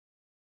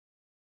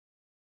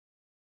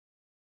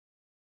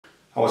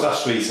I was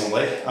asked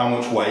recently how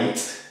much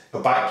weight a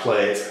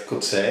backplate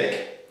could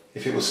take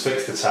if it was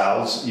fixed to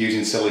towels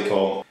using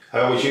silicone. I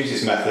always use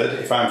this method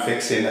if I'm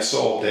fixing a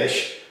soap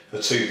dish,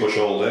 a toothbrush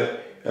holder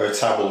or a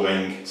towel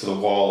ring to the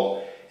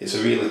wall. It's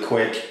a really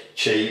quick,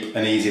 cheap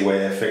and easy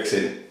way of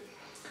fixing.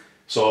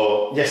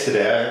 So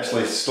yesterday I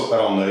actually stuck that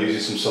on there using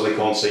some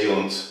silicone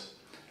sealant,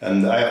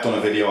 and I have done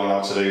a video on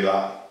how to do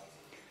that.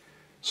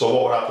 So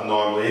what would happen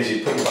normally is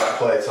you put your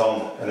backplate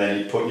on and then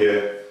you put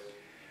your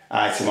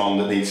item on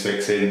that needs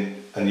fixing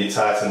and you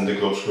tighten the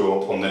grub screw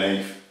up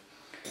underneath.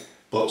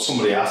 But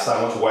somebody asked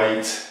how much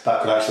weight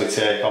that could actually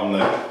take on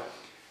there,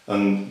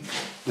 and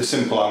the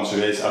simple answer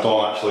is I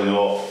don't actually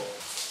know.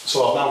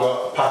 So I've now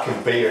got a pack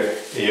of beer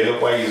here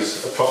that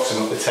weighs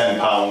approximately 10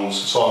 pounds.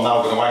 So I'm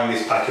now going to hang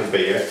this pack of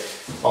beer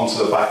onto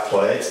the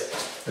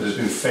backplate that has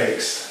been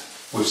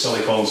fixed with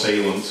silicone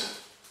sealant.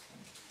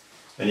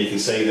 And you can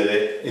see that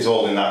it is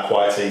holding that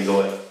quite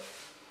easily.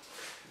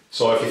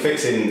 So if you're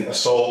fixing a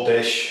soap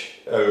dish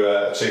or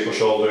a toothbrush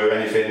holder or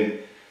anything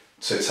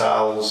to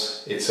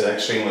towels, it's an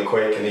extremely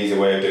quick and easy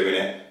way of doing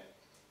it.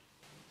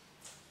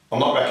 I'm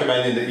not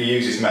recommending that you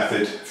use this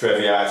method for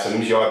heavy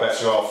items. You are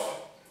better off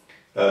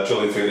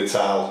drilling through the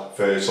towel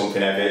for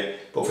something heavy,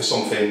 but for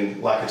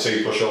something like a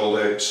toothbrush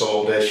holder,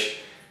 soap dish,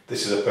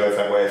 this is a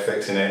perfect way of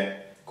fixing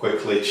it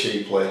quickly,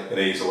 cheaply and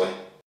easily.